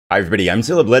Hi everybody, I'm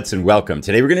Zilla Blitz and welcome.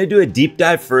 Today we're going to do a deep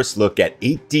dive first look at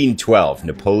 1812,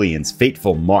 Napoleon's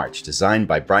Fateful March, designed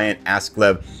by Brian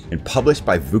Asklev and published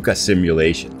by Vuca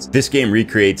Simulations. This game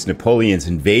recreates Napoleon's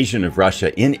invasion of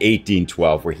Russia in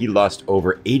 1812, where he lost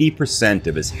over 80%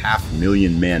 of his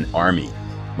half-million-man army.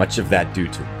 Much of that due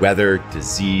to weather,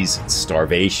 disease, and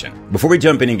starvation. Before we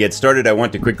jump in and get started, I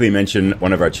want to quickly mention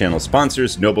one of our channel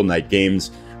sponsors, Noble Knight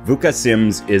Games. Vuca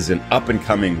Sims is an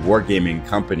up-and-coming wargaming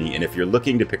company, and if you're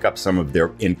looking to pick up some of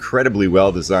their incredibly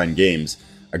well-designed games,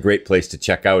 a great place to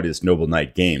check out is Noble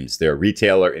Knight Games. They're a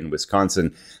retailer in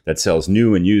Wisconsin that sells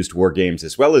new and used war games,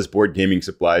 as well as board gaming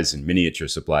supplies and miniature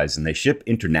supplies, and they ship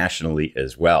internationally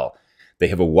as well. They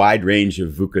have a wide range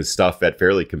of Vuca's stuff at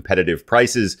fairly competitive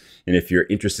prices, and if you're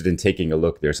interested in taking a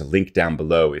look, there's a link down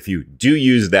below. If you do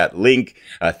use that link,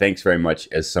 thanks very much,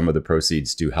 as some of the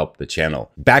proceeds do help the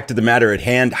channel. Back to the matter at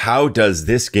hand, how does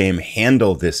this game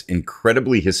handle this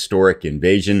incredibly historic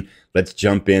invasion? Let's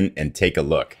jump in and take a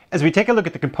look. As we take a look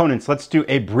at the components, let's do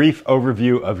a brief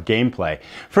overview of gameplay.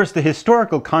 First, the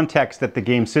historical context that the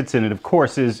game sits in, it of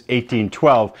course is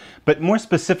 1812, but more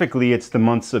specifically, it's the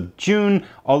months of June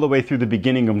all the way through the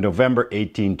beginning of November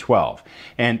 1812.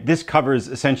 And this covers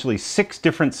essentially 6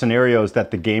 different scenarios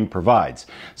that the game provides.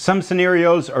 Some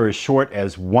scenarios are as short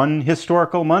as 1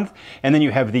 historical month, and then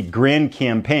you have the Grand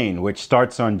Campaign, which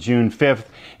starts on June 5th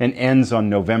and ends on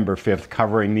November 5th,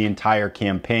 covering the entire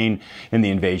campaign in the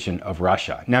invasion of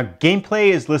Russia. Now, gameplay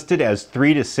is listed as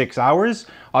 3 to 6 hours.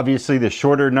 Obviously, the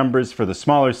shorter numbers for the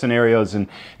smaller scenarios and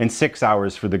 6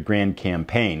 hours for the Grand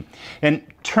Campaign. And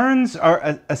turns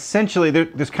are essentially,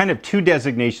 there's kind of 2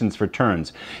 designations for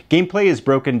turns. Gameplay is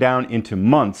broken down into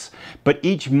months, but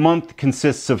each month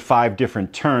consists of 5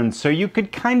 different turns, so you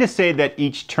could kind of say that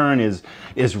each turn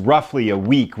is roughly a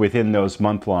week within those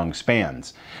month-long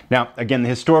spans. Now, again, the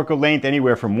historical length,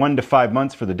 anywhere from 1 to 5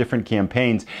 months for the different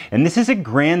campaigns, and this is a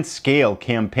grand-scale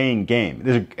campaign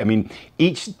game.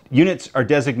 Each units are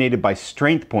designated by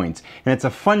strength points, and it's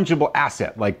a fungible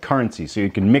asset like currency, so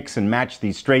you can mix and match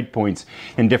these strength points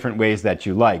in different ways that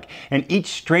you like. And each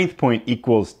strength point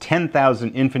equals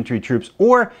 10,000 infantry troops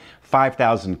or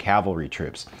 5,000 cavalry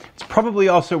troops. It's probably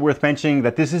also worth mentioning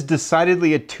that this is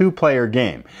decidedly a 2-player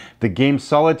game. The game's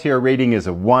solitaire rating is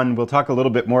a 1. We'll talk a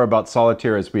little bit more about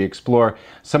solitaire as we explore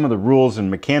some of the rules and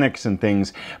mechanics and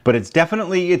things, but it's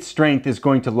definitely, its strength is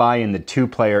going to lie in the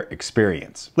 2-player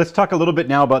experience. Let's talk a little bit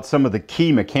now about some of the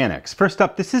key mechanics. First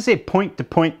up, this is a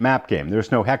point-to-point map game.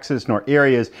 There's no hexes nor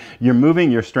areas. You're moving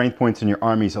your strength points and your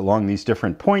armies along these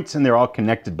different points, and they're all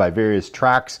connected by various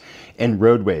tracks and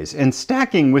roadways. And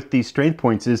stacking with these strength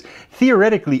points is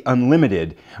theoretically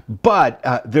unlimited, but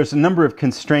there's a number of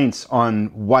constraints on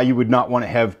why you would not want to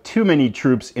have too many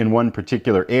troops in one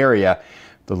particular area.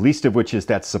 The least of which is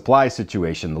that supply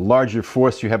situation. The larger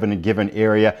force you have in a given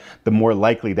area, the more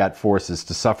likely that force is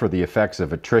to suffer the effects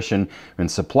of attrition and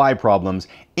supply problems.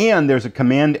 And there's a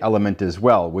command element as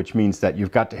well, which means that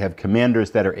you've got to have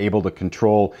commanders that are able to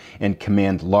control and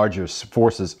command larger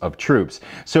forces of troops.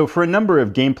 So for a number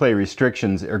of gameplay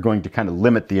restrictions are going to kind of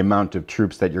limit the amount of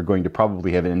troops that you're going to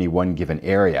probably have in any one given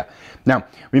area. Now,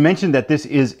 we mentioned that this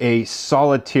is a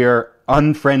solitaire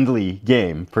unfriendly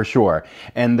game for sure,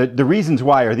 and the reasons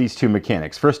why are these 2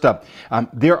 mechanics. First up,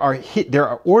 there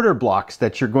are order blocks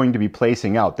that you're going to be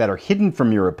placing out that are hidden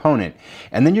from your opponent,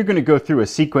 and then you're going to go through a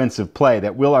sequence of play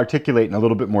that we'll articulate in a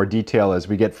little bit more detail as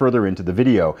we get further into the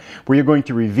video, where you're going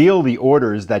to reveal the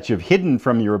orders that you've hidden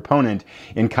from your opponent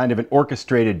in kind of an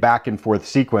orchestrated back and forth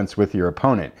sequence with your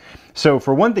opponent. So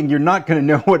for one thing, you're not going to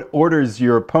know what orders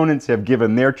your opponents have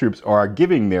given their troops or are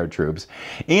giving their troops.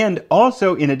 And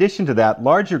also, in addition to that,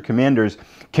 larger commanders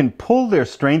can pull their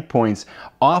strength points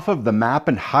off of the map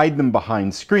and hide them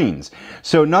behind screens.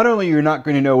 So not only you're not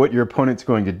going to know what your opponent's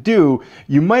going to do,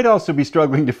 you might also be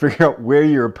struggling to figure out where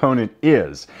your opponent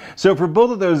is. So for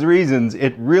both of those reasons,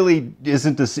 it really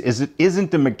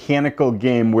isn't a mechanical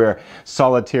game where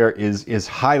solitaire is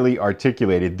highly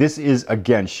articulated. This is,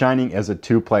 again, shining as a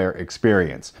 2-player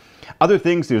experience. Other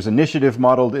things, there's initiative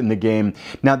modeled in the game.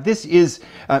 Now this is,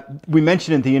 we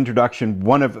mentioned in the introduction,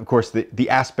 one of course, the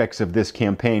aspects of this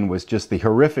campaign was just the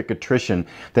horrific attrition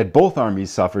that both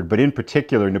armies suffered, but in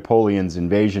particular Napoleon's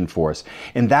invasion force.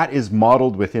 And that is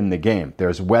modeled within the game.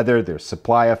 There's weather, there's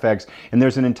supply effects, and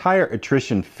there's an entire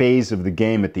attrition phase of the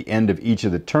game at the end of each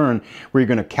of the turn where you're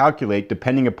going to calculate,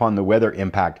 depending upon the weather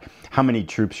impact, how many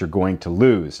troops you're going to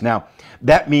lose. Now,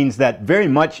 that means that very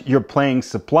much you're playing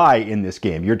supply in this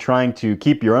game. You're trying to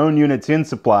keep your own units in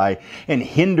supply and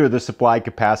hinder the supply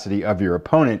capacity of your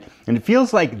opponent. And it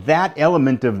feels like that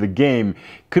element of the game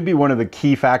could be one of the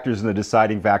key factors and the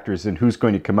deciding factors in who's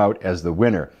going to come out as the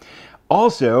winner.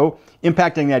 Also,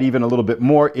 impacting that even a little bit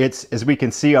more, it's, as we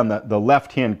can see on the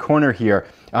left-hand corner here,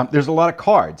 there's a lot of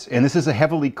cards, and this is a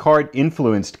heavily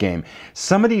card-influenced game.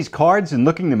 Some of these cards, in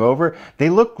looking them over, they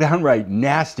look downright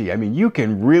nasty. I mean, you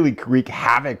can really wreak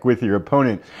havoc with your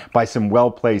opponent by some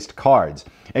well-placed cards.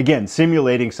 Again,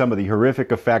 simulating some of the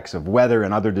horrific effects of weather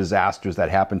and other disasters that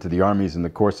happen to the armies in the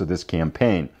course of this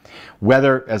campaign.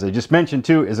 Weather, as I just mentioned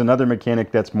too, is another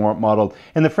mechanic that's more modeled,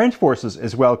 and the French forces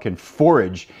as well can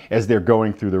forage as they're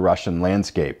going through the Russian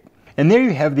landscape. And there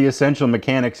you have the essential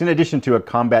mechanics in addition to a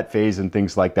combat phase and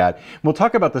things like that. We'll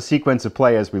talk about the sequence of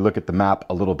play as we look at the map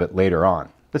a little bit later on.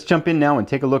 Let's jump in now and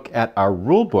take a look at our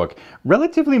rule book.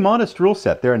 Relatively modest rule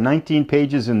set. There are 19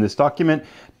 pages in this document.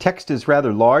 Text is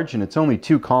rather large and it's only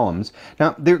 2 columns.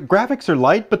 Now, the graphics are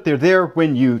light, but they're there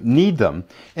when you need them.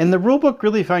 And the rule book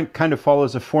really kind of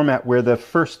follows a format where the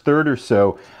first third or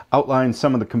so outlines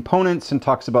some of the components and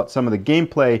talks about some of the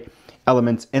gameplay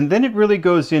elements, and then it really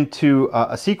goes into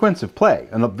a sequence of play,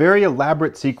 and a very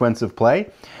elaborate sequence of play.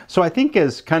 So I think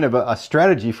as kind of a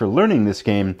strategy for learning this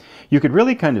game, you could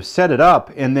really kind of set it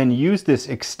up and then use this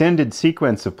extended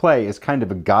sequence of play as kind of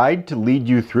a guide to lead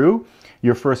you through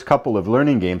your first couple of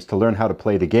learning games to learn how to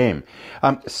play the game.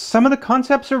 Some of the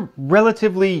concepts are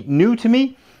relatively new to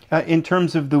me. In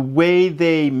terms of the way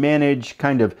they manage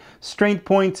kind of strength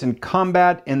points and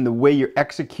combat and the way you're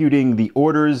executing the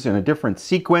orders in a different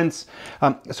sequence.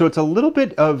 So it's a little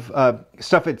bit of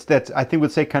stuff that's, I think,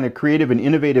 would say kind of creative and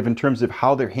innovative in terms of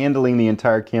how they're handling the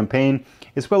entire campaign,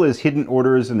 as well as hidden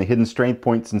orders and the hidden strength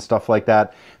points and stuff like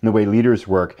that, and the way leaders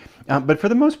work. But for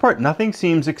the most part, nothing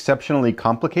seems exceptionally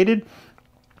complicated.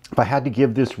 If I had to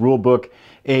give this rule book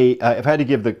if I had to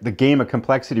give the game a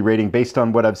complexity rating based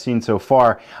on what I've seen so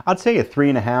far, I'd say a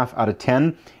 3.5 out of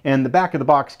 10. And the back of the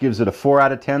box gives it a 4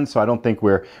 out of 10, so I don't think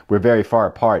we're very far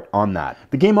apart on that.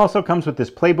 The game also comes with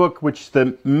this playbook, which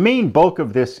the main bulk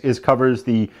of this covers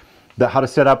the how to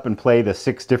set up and play the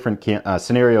 6 different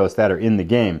scenarios that are in the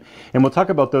game. And we'll talk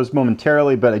about those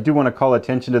momentarily, but I do want to call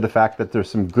attention to the fact that there's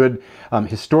some good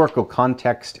historical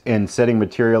context and setting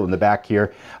material in the back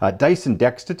here. Dice and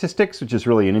deck statistics, which is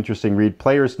really an interesting read.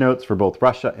 Player's notes for both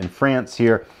Russia and France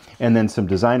here. And then some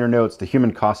designer notes, the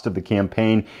human cost of the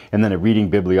campaign, and then a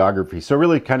reading bibliography. So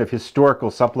really kind of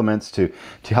historical supplements to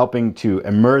helping to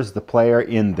immerse the player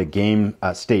in the game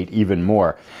state even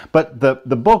more. But the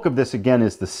bulk of this, again,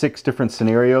 is the 6 different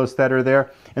scenarios that are there.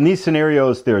 And these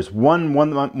scenarios, there's one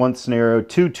 1-month scenario,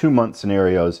 2 2-month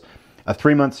scenarios, a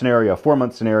 3-month scenario, a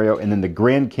 4-month scenario, and then the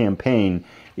grand campaign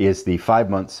is the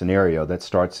 5-month scenario that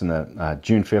starts in the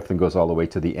June 5th and goes all the way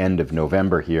to the end of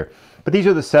November here. But these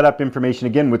are the setup information.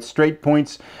 Again, with straight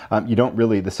points,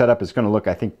 the setup is going to look,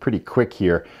 I think, pretty quick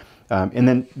here. And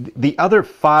then the other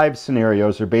 5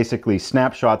 scenarios are basically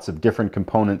snapshots of different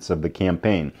components of the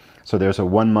campaign. So there's a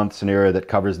 1-month scenario that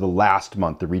covers the last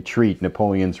month, the retreat,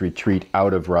 Napoleon's retreat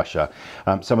out of Russia.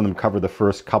 Some of them cover the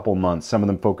first couple months, some of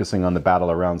them focusing on the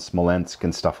battle around Smolensk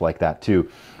and stuff like that too.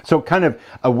 So kind of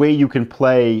a way you can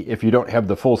play, if you don't have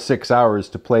the full 6 hours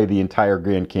to play the entire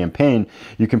grand campaign,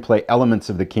 you can play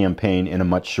elements of the campaign in a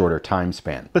much shorter time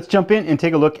span. Let's jump in and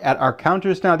take a look at our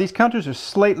counters now. These counters are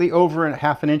slightly over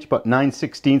 1/2 inch, about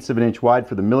 9/16 of an inch wide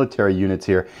for the military units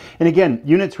here. And again,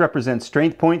 units represent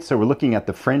strength points, so we're looking at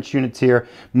the French units here.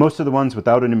 Most of the ones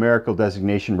without a numerical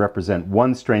designation represent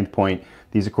 1 strength point.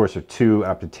 These, of course, are 2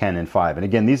 up to 10 and 5. And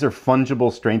again, these are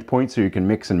fungible strength points, so you can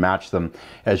mix and match them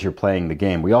as you're playing the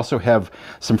game. We also have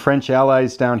some French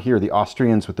allies down here, the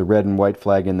Austrians with the red and white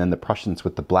flag, and then the Prussians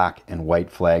with the black and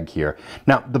white flag here.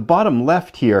 Now, the bottom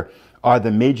left here are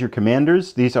the major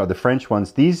commanders. These are the French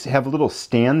ones. These have little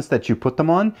stands that you put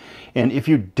them on. And if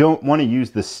you don't want to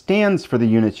use the stands for the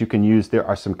units, you can use, there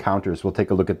are some counters. We'll take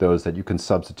a look at those that you can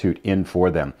substitute in for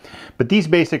them. But these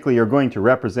basically are going to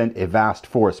represent a vast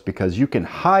force because you can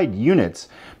hide units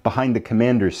behind the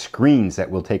commander's screens that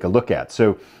we'll take a look at.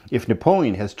 So if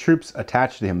Napoleon has troops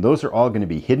attached to him, those are all going to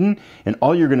be hidden, and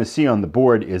all you're going to see on the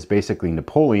board is basically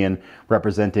Napoleon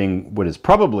representing what is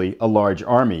probably a large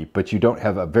army, but you don't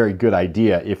have a very good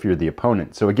idea if you're the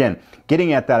opponent. So again,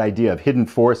 getting at that idea of hidden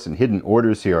force and hidden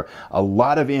orders here, a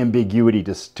lot of ambiguity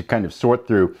to kind of sort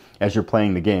through as you're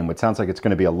playing the game, which sounds like it's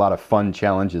going to be a lot of fun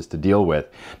challenges to deal with.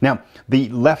 Now, the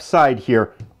left side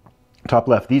here, top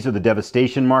left, these are the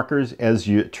devastation markers. As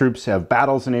troops have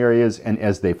battles in areas and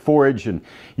as they forage and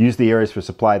use the areas for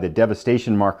supply, the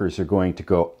devastation markers are going to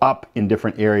go up in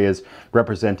different areas,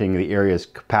 representing the area's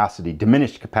capacity,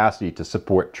 diminished capacity to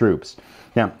support troops.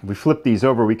 Now, if we flip these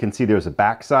over, we can see there's a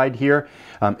backside here.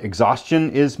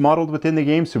 Exhaustion is modeled within the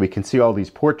game, so we can see all these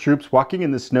poor troops walking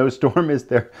in the snowstorm as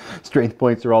their strength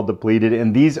points are all depleted.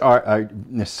 And these are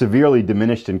severely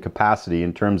diminished in capacity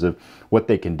in terms of what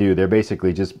they can do. They're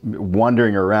basically just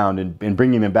wandering around, and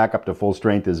bringing them back up to full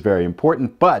strength is very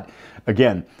important. But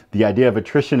again, the idea of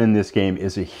attrition in this game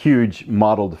is a huge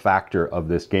modeled factor of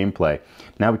this gameplay.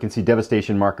 Now we can see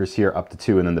devastation markers here up to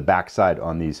 2, and then the backside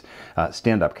on these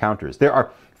stand-up counters. There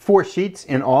are 4 sheets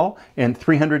in all, and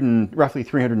roughly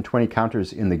 320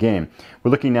 counters in the game.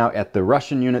 We're looking now at the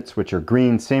Russian units, which are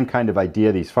green, same kind of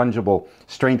idea, these fungible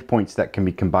strength points that can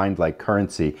be combined like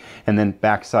currency. And then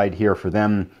backside here for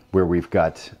them, where we've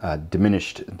got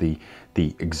diminished the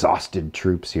exhausted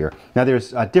troops here. Now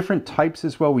there's different types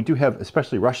as well. We do have,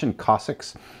 especially Russian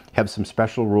Cossacks, have some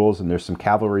special rules, and there's some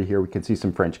cavalry here. We can see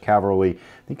some French cavalry.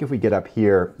 I think if we get up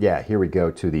here, yeah, here we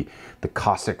go to the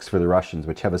Cossacks for the Russians,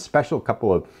 which have a special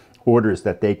couple of orders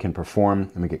that they can perform.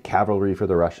 And we get cavalry for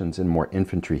the Russians and more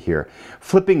infantry here.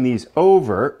 Flipping these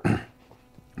over,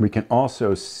 we can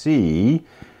also see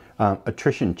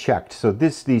attrition checked. So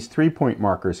these 3-point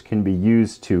markers can be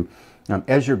used to,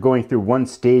 as you're going through, one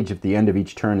stage at the end of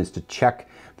each turn is to check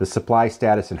the supply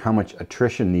status and how much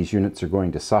attrition these units are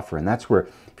going to suffer. And that's where,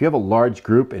 if you have a large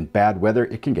group and bad weather,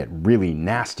 it can get really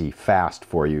nasty fast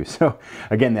for you. So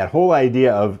again, that whole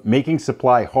idea of making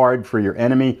supply hard for your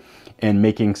enemy and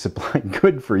making supply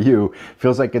good for you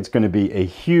feels like it's going to be a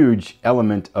huge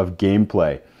element of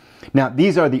gameplay. Now,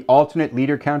 these are the alternate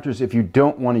leader counters. If you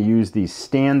don't want to use these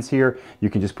stands here, you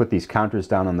can just put these counters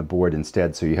down on the board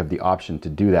instead, so you have the option to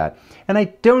do that. And I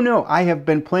don't know, I have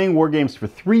been playing war games for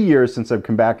 3 years since I've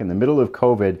come back in the middle of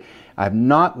COVID. I've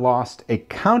not lost a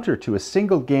counter to a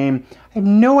single game. I have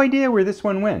no idea where this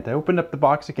one went. I opened up the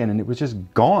box again and it was just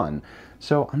gone.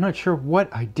 So I'm not sure what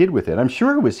I did with it. I'm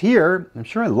sure it was here. I'm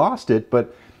sure I lost it,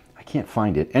 but I can't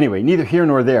find it. Anyway, neither here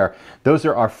nor there. Those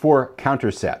are our 4 counter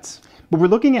sets. What we're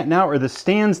looking at now are the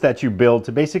stands that you build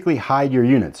to basically hide your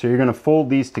units. So you're going to fold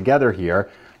these together here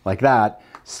like that,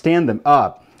 stand them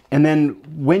up, and then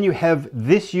when you have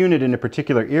this unit in a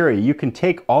particular area, you can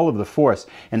take all of the force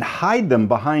and hide them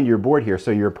behind your board here so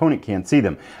your opponent can't see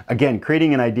them. Again,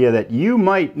 creating an idea that you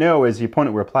might know as the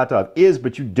opponent where Platov is,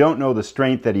 but you don't know the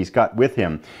strength that he's got with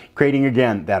him. Creating,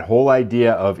 again, that whole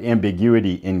idea of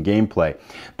ambiguity in gameplay.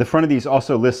 The front of these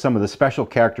also lists some of the special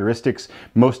characteristics.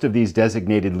 Most of these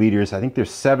designated leaders, I think there's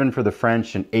 7 for the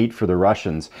French and 8 for the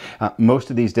Russians. Most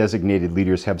of these designated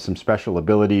leaders have some special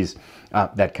abilities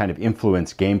that kind of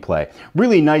influence gameplay.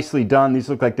 Really nicely done. These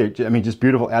look like they're, I mean, just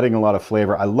beautiful, adding a lot of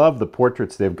flavor. I love the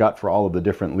portraits they've got for all of the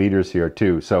different leaders here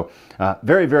too. So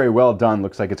very, very well done.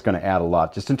 Looks like it's going to add a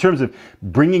lot. Just in terms of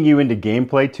bringing you into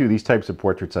gameplay too, these types of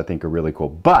portraits I think are really cool.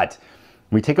 But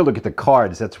when we take a look at the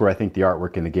cards, that's where I think the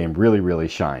artwork in the game really, really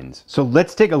shines. So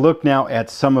let's take a look now at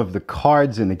some of the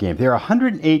cards in the game. There are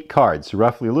 108 cards, so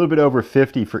roughly a little bit over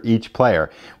 50 for each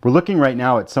player. We're looking right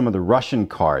now at some of the Russian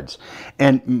cards.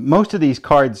 And most of these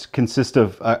cards consist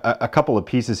of a couple of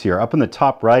pieces here. Up in the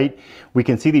top right, we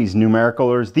can see these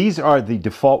numericalers. These are the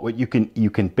default, what you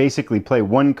can basically play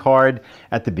one card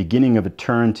at the beginning of a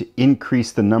turn to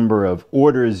increase the number of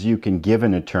orders you can give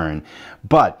in a turn.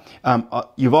 But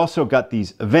you've also got these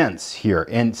events here,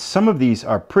 and some of these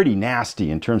are pretty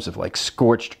nasty in terms of like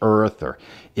scorched earth or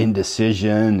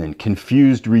indecision and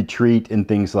confused retreat and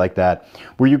things like that,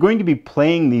 where you're going to be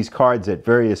playing these cards at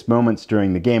various moments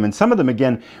during the game. And some of them,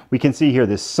 again, we can see here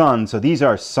this sun. So these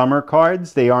are summer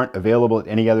cards. They aren't available at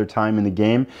any other time in the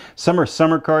game. Some are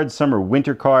summer cards, some are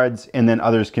winter cards, and then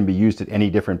others can be used at any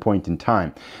different point in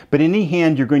time. But in any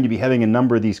hand, you're going to be having a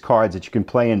number of these cards that you can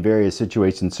play in various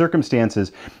situations and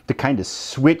circumstances to kind of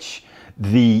switch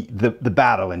the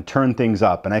battle and turn things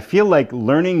up. And I feel like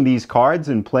learning these cards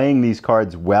and playing these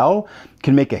cards well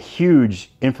can make a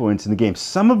huge influence in the game.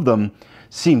 Some of them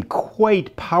seem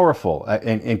quite powerful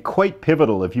and quite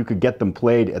pivotal if you could get them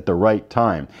played at the right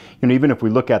time. You know, even if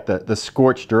we look at the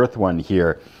Scorched Earth one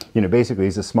here, you know, basically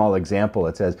it's a small example.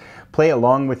 It says, play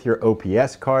along with your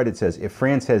OPS card. It says, if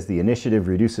France has the initiative,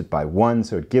 reduce it by 1,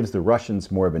 so it gives the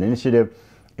Russians more of an initiative.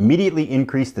 Immediately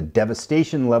increase the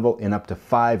devastation level in up to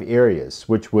 5 areas,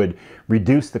 which would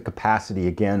reduce the capacity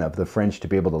again of the French to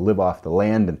be able to live off the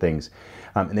land and things.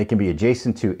 And they can be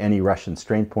adjacent to any Russian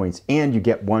strength points, and you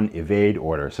get 1 evade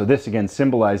order. So this again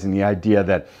symbolizing the idea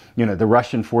that, you know, the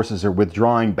Russian forces are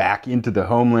withdrawing back into the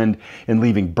homeland and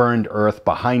leaving burned earth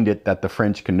behind it that the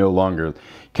French can no longer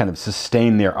kind of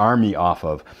sustain their army off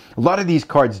of. A lot of these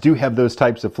cards do have those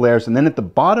types of flares. And then at the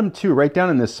bottom too, right down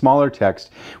in this smaller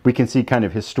text, we can see kind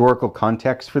of historical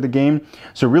context for the game.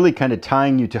 So really kind of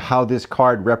tying you to how this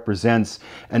card represents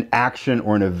an action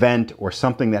or an event or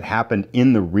something that happened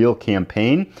in the real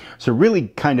campaign. So really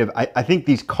kind of, I think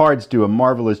these cards do a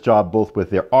marvelous job both with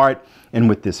their art and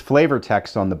with this flavor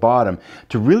text on the bottom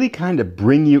to really kind of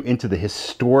bring you into the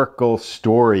historical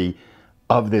story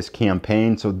of this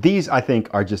campaign. So these, I think,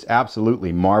 are just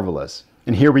absolutely marvelous.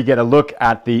 And here we get a look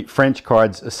at the French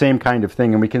cards, the same kind of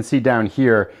thing. And we can see down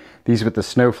here, these with the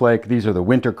snowflake, these are the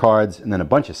winter cards, and then a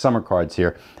bunch of summer cards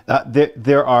here.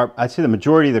 There are, I'd say the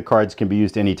majority of the cards can be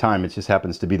used anytime. It just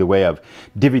happens to be the way I've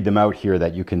divvied them out here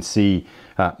that you can see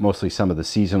mostly some of the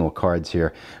seasonal cards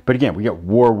here. But again, we got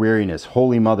War Weariness,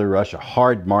 Holy Mother Russia,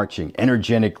 Hard Marching,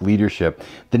 Energetic Leadership.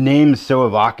 The names so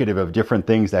evocative of different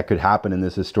things that could happen in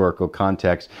this historical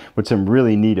context with some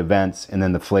really neat events, and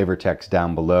then the flavor text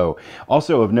down below.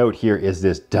 Also of note here is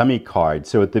this dummy card.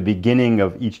 So at the beginning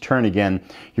of each turn, again,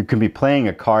 you can be playing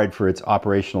a card for its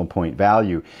operational point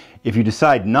value. If you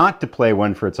decide not to play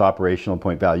one for its operational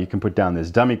point value, you can put down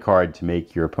this dummy card to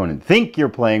make your opponent think you're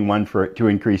playing one to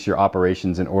increase your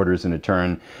operations and orders in a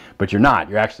turn, but you're not.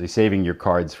 You're actually saving your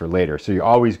cards for later. So you're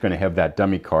always going to have that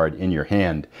dummy card in your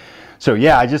hand. So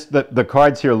yeah, the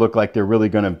cards here look like they're really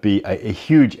going to be a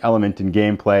huge element in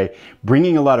gameplay,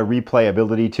 bringing a lot of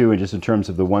replayability to, and just in terms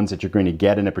of the ones that you're going to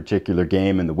get in a particular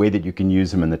game and the way that you can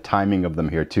use them and the timing of them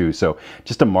here too. So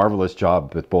just a marvelous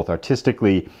job with both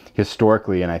artistically,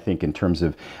 historically, and I think in terms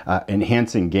of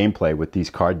enhancing gameplay with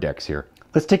these card decks here.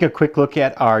 Let's take a quick look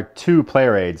at our two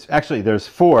player aids. Actually, there's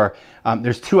four.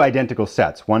 There's two identical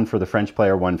sets, one for the French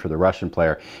player, one for the Russian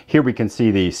player. Here we can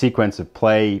see the sequence of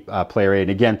play player aid.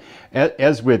 And again,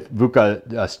 as with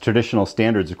Vuca traditional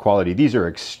standards of quality, these are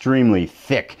extremely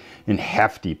thick and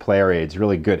hefty player aids,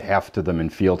 really good heft to them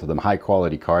and feel to them, high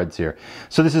quality cards here.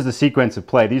 So this is the sequence of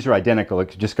play. These are identical,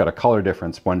 it's just got a color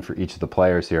difference, one for each of the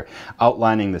players here,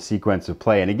 outlining the sequence of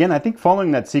play. And again, I think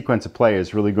following that sequence of play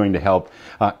is really going to help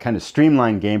kind of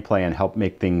streamline gameplay and help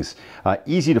make things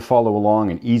easy to follow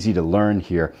along and easy to learn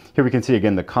here. Here we can see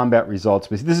again the combat results.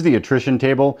 This is the attrition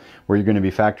table where you're going to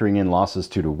be factoring in losses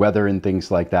due to weather and things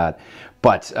like that.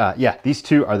 But yeah, these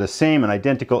two are the same and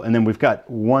identical. And then we've got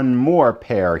one more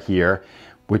pair here,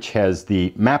 which has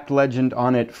the mapped legend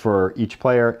on it for each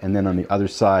player. And then on the other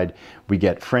side, we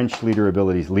get French leader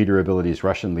abilities,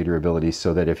 Russian leader abilities,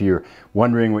 so that if you're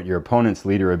wondering what your opponent's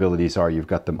leader abilities are, you've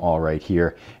got them all right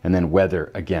here. And then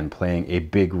weather, again, playing a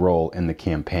big role in the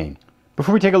campaign.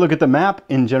 Before we take a look at the map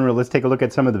in general, let's take a look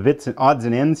at some of the odds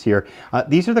and ends here.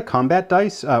 These are the combat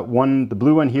dice. The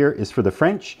blue one here is for the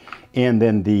French, and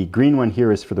then the green one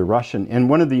here is for the Russian. And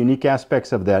one of the unique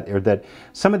aspects of that are that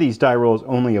some of these die rolls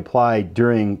only apply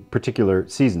during particular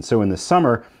seasons. So in the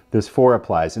summer, this 4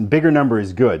 applies, and bigger number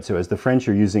is good. So as the French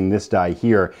are using this die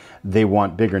here, they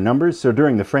want bigger numbers. So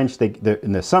during the French,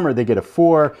 in the summer, they get a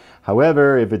 4.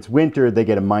 However, if it's winter, they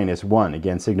get a -1,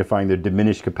 again, signifying their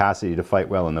diminished capacity to fight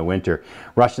well in the winter.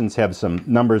 Russians have some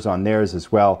numbers on theirs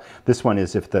as well. This one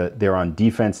is if they're on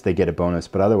defense, they get a bonus,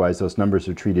 but otherwise those numbers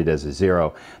are treated as a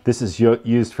 0. This is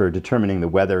used for determining the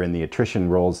weather and the attrition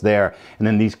rolls there. And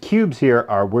then these cubes here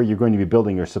are where you're going to be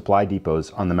building your supply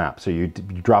depots on the map. So you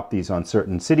drop these on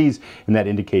certain cities, and that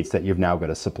indicates that you've now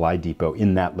got a supply depot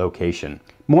in that location.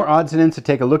 More odds and ends to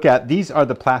take a look at. These are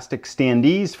the plastic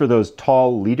standees for those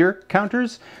tall leader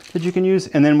counters that you can use.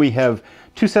 And then we have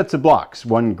 2 sets of blocks,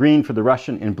 one green for the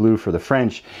Russian and blue for the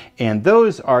French. And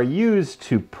those are used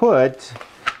to put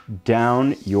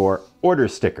down your order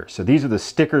stickers. So these are the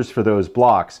stickers for those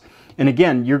blocks. And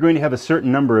again, you're going to have a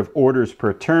certain number of orders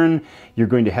per turn. You're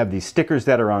going to have these stickers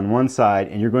that are on one side,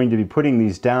 and you're going to be putting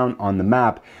these down on the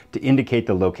map to indicate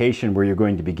the location where you're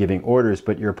going to be giving orders,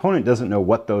 but your opponent doesn't know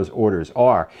what those orders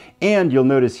are. And you'll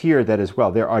notice here that as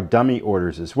well, there are dummy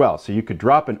orders as well. So you could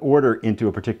drop an order into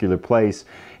a particular place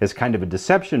as kind of a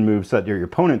deception move so that your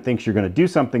opponent thinks you're going to do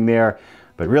something there,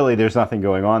 but really there's nothing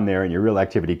going on there and your real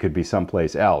activity could be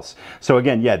someplace else. So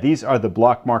again, yeah, these are the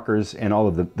block markers and all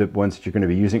of the ones that you're going to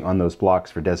be using on those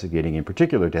blocks for designating, in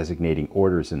particular, designating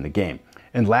orders in the game.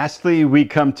 And lastly, we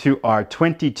come to our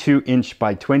 22-inch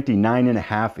by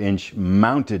 29.5-inch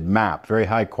mounted map. Very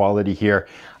high quality here.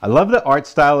 I love the art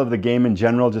style of the game in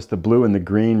general. Just the blue and the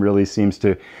green really seems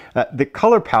to... the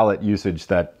color palette usage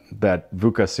that that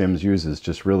Vuca Sims uses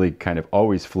just really kind of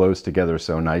always flows together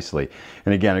so nicely.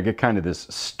 And again, I get kind of this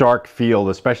stark feel,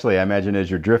 especially I imagine as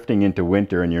you're drifting into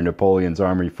winter and you're Napoleon's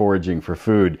army foraging for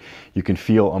food, you can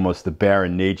feel almost the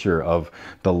barren nature of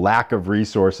the lack of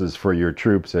resources for your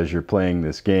troops as you're playing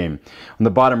this game. On the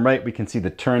bottom right, we can see the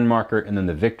turn marker and then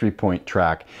the victory point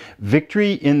track.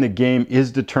 Victory in the game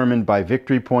is determined by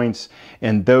victory points,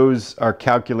 and those are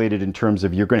calculated in terms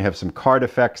of you're going to have some card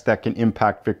effects that can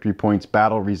impact victory points,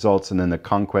 battle results, and then the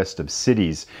conquest of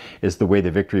cities is the way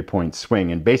the victory points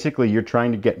swing. And basically you're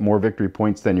trying to get more victory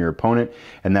points than your opponent,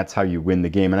 and that's how you win the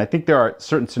game. And I think there are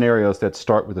certain scenarios that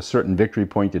start with a certain victory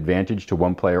point advantage to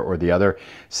one player or the other,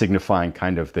 signifying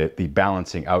kind of the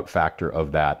balancing out factor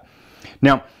of that.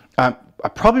 Now, I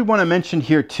probably want to mention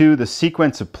here too the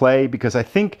sequence of play, because I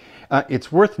think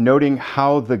it's worth noting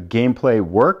how the gameplay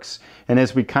works. And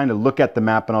as we kind of look at the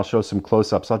map, and I'll show some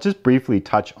close-ups, I'll just briefly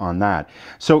touch on that.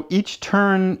 So each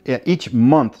turn, each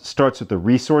month starts with the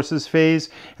resources phase,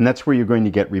 and that's where you're going to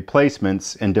get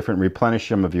replacements and different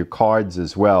replenishment of your cards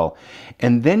as well.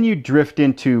 And then you drift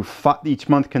into, each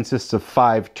month consists of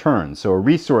 5 turns. So a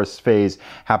resource phase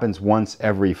happens once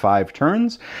every 5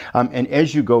 turns. And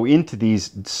as you go into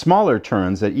these smaller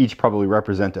turns that each probably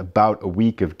represent about a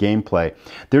week of gameplay,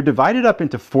 they're divided up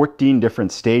into 14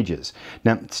 different stages.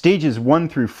 Now, stages 1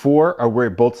 through 4 are where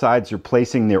both sides are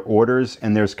placing their orders,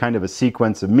 and there's kind of a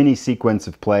sequence, a mini sequence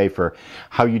of play for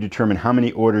how you determine how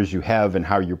many orders you have and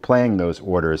how you're playing those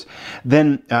orders.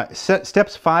 Then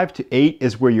steps 5 to 8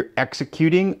 is where you're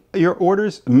executing your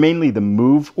orders, mainly the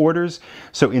move orders.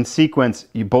 So in sequence,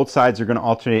 both sides are going to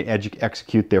alternate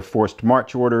execute their forced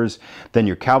march orders, then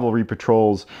your cavalry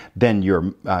patrols, then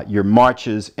your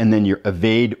marches, and then your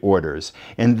evade orders.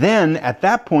 And then at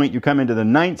that point, you come into the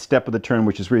 9th step of the turn,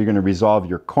 which is where you're going to resolve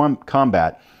your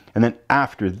combat. And then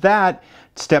after that,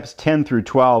 steps 10 through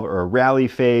 12 are a rally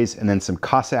phase, and then some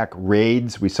Cossack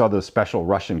raids. We saw those special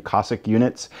Russian Cossack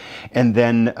units. And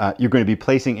then you're going to be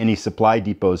placing any supply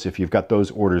depots if you've got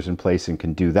those orders in place and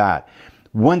can do that.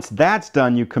 Once that's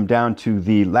done, you come down to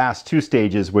the last 2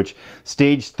 stages, which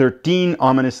stage 13,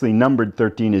 ominously numbered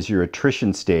 13, is your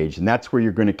attrition stage. And that's where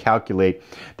you're going to calculate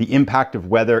the impact of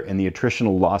weather and the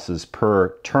attritional losses per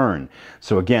turn.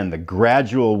 So again, the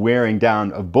gradual wearing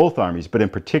down of both armies, but in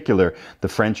particular, the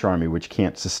French army, which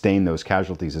can't sustain those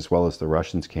casualties as well as the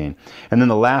Russians can. And then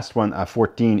the last one,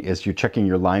 14, is you're checking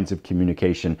your lines of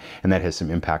communication, and that has some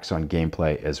impacts on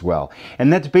gameplay as well.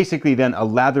 And that's basically then a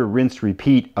lather, rinse,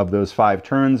 repeat of those 5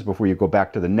 turns before you go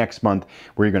back to the next month,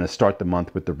 where you're going to start the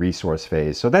month with the resource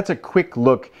phase. So that's a quick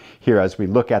look here as we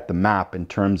look at the map in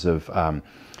terms of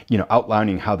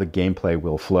outlining how the gameplay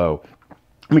will flow.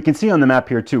 We can see on the map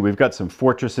here too, we've got some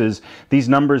fortresses. These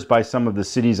numbers by some of the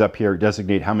cities up here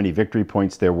designate how many victory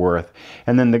points they're worth.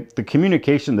 And then the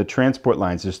communication, the transport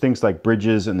lines, there's things like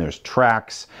bridges and there's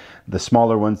tracks. The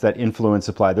smaller ones that influence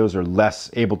supply, those are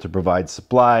less able to provide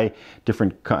supply,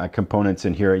 different components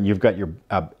in here. And you've got your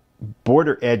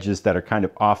border edges that are kind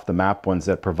of off the map ones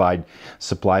that provide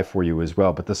supply for you as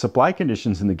well. But the supply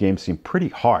conditions in the game seem pretty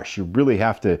harsh. You really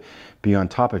have to be on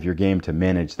top of your game to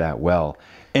manage that well.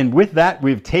 And with that,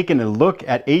 we've taken a look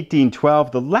at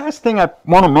 1812. The last thing I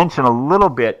want to mention a little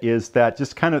bit is that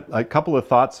just kind of a couple of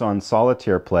thoughts on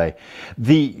solitaire play.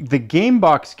 The game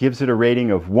box gives it a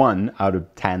rating of 1 out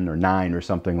of 10 or 9 or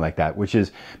something like that, which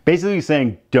is basically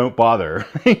saying don't bother.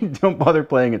 Don't bother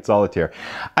playing it solitaire.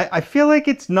 I feel like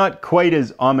it's not quite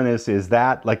as ominous as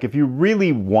that. Like if you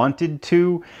really wanted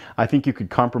to, I think you could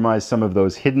compromise some of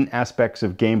those hidden aspects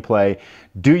of gameplay,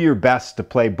 do your best to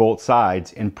play both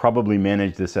sides, and probably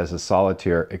manage this as a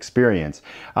solitaire experience.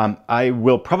 I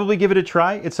will probably give it a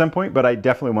try at some point, but I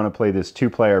definitely want to play this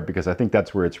 2-player because I think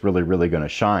that's where it's really, really going to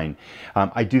shine.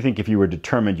 I do think if you were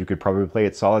determined, you could probably play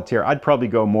it solitaire. I'd probably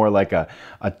go more like a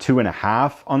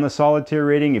 2.5 on the solitaire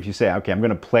rating. If you say, okay, I'm going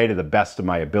to play to the best of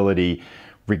my ability,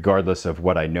 regardless of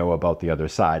what I know about the other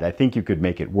side, I think you could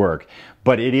make it work.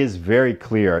 But it is very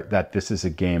clear that this is a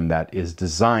game that is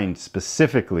designed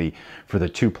specifically for the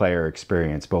 2-player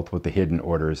experience, both with the hidden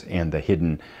orders and the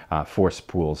hidden force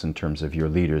pools in terms of your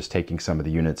leaders taking some of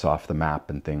the units off the map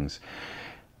and things.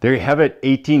 There you have it,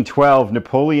 1812,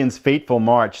 Napoleon's Fateful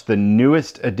March, the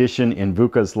newest addition in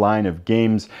Vuca's line of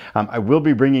games. I will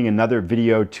be bringing another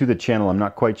video to the channel. I'm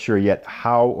not quite sure yet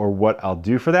how or what I'll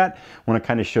do for that. I want to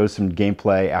kind of show some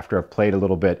gameplay after I've played a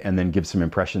little bit and then give some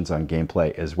impressions on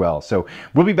gameplay as well. So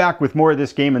we'll be back with more of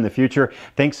this game in the future.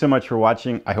 Thanks so much for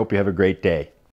watching. I hope you have a great day.